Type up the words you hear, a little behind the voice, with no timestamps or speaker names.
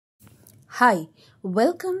Hi,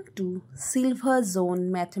 welcome to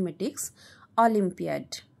Silverzone Mathematics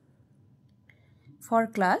Olympiad for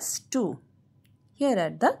class 2. Here are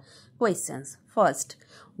the questions. First,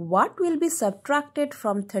 what will be subtracted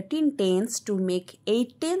from 13 tens to make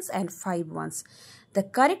 8 tens and 5 ones? The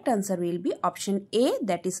correct answer will be option A,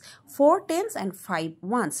 that is 4 tens and 5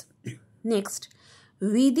 ones. Next,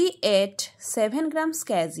 Vidhi ate 7 grams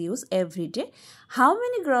cashews every day. How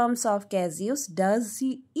many grams of cashews does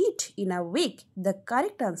he eat in a week? The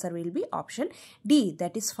correct answer will be option D,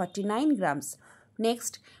 that is 49 grams.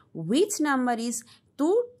 Next, which number is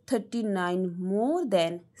 239 more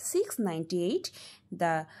than 698?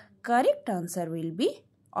 The correct answer will be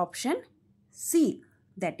option C,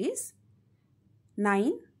 that is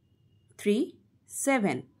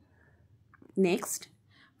 937. Next,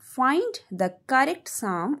 find the correct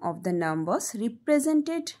sum of the numbers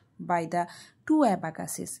represented by the two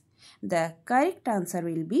abacuses. The correct answer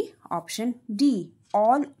will be option D,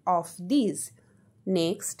 all of these.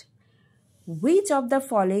 Next, which of the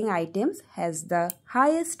following items has the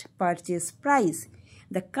highest purchase price?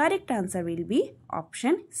 The correct answer will be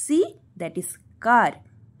option C, that is car.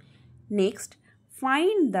 Next,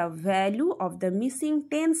 find the value of the missing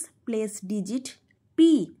tens place digit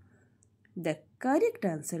P. The correct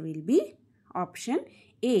answer will be option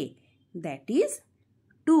A, that is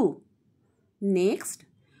 2. Next,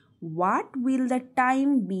 what will the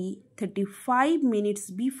time be 35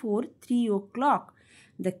 minutes before 3 o'clock?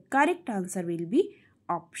 The correct answer will be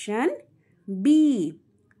option B,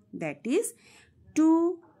 that is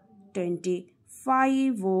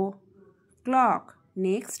 2:25 o'clock.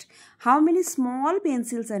 Next, how many small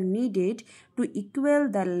pencils are needed to equal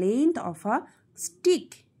the length of a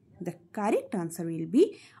stick? The correct answer will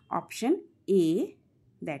be option A,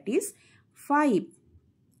 that is 5.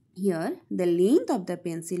 Here, the length of the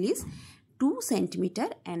pencil is 2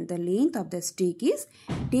 cm and the length of the stick is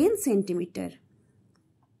 10 cm.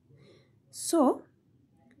 So,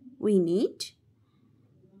 we need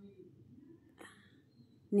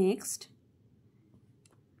next,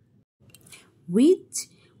 which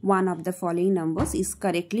one of the following numbers is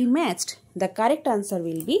correctly matched? The correct answer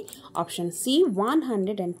will be option C,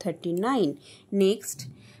 139. Next,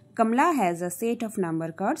 Kamala has a set of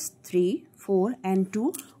number cards 3, 4 and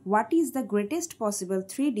 2. What is the greatest possible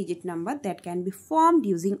 3-digit number that can be formed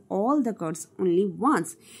using all the cards only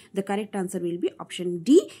once? The correct answer will be option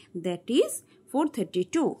D, that is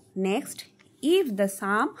 432. Next, if the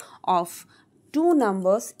sum of two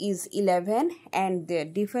numbers is 11 and their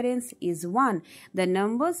difference is 1, the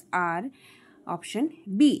numbers are option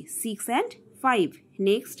B, 6 and 5.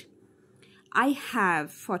 Next, I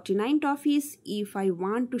have 49 toffees. If I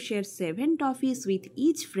want to share 7 toffees with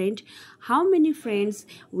each friend, how many friends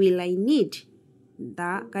will I need?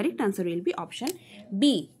 The correct answer will be option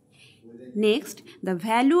B. Next, the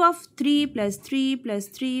value of 3 plus 3 plus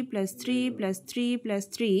 3 plus 3 plus 3 plus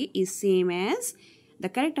 3 is same as, the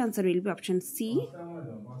correct answer will be option C,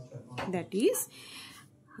 that is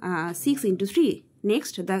 6 into 3.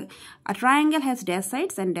 Next, a triangle has dash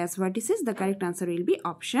sides and dash vertices. The correct answer will be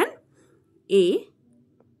option A,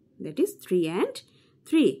 that is 3 and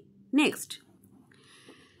 3. Next,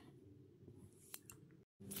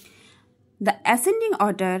 the ascending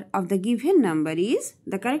order of the given number is,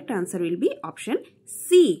 the correct answer will be option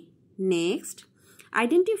C. Next,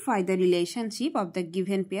 identify the relationship of the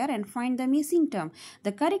given pair and find the missing term.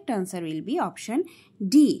 The correct answer will be option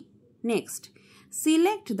D. Next,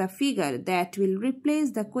 select the figure that will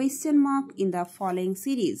replace the question mark in the following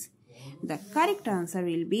series. The correct answer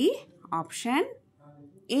will be option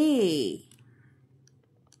A.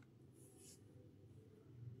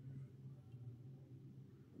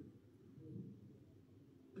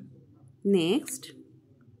 Next,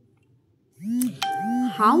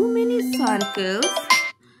 how many circles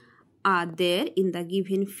are there in the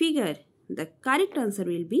given figure? The correct answer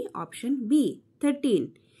will be option B,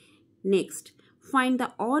 13. Next, find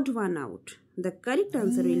the odd one out. The correct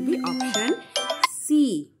answer will be option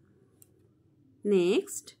C.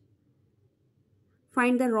 Next,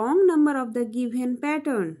 find the wrong number of the given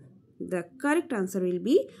pattern. The correct answer will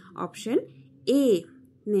be option A.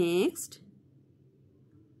 Next,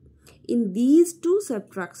 in these two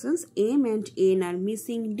subtractions, M and N are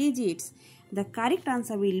missing digits. The correct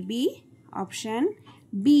answer will be option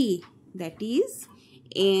B, that is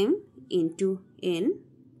M into N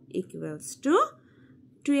equals to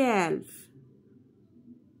 12.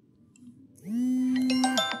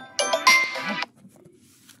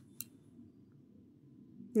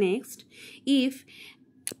 Next, if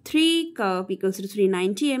 3 cup equals to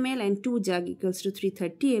 390 ml and 2 jug equals to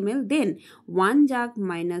 330 ml, then 1 jug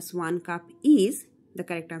minus 1 cup is, The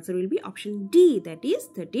correct answer will be option D, that is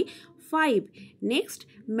 35. Next,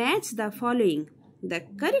 match the following. The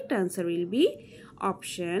correct answer will be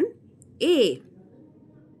option A.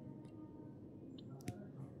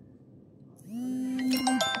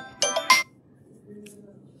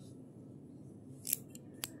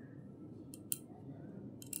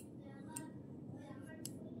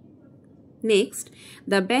 Next,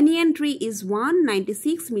 the banyan tree is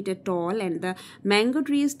 196 meter tall and the mango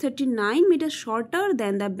tree is 39 meters shorter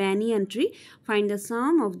than the banyan tree. Find the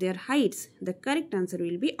sum of their heights. The correct answer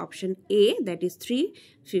will be option A, that is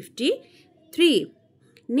 353.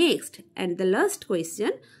 Next, and the last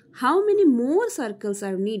question, how many more circles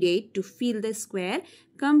are needed to fill the square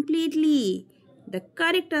completely? The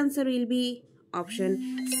correct answer will be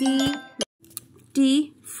option C,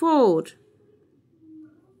 T4.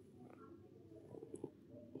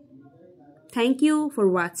 Thank you for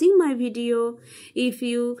watching my video. If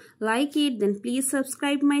you like it, then please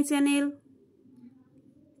subscribe my channel.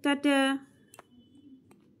 Tata.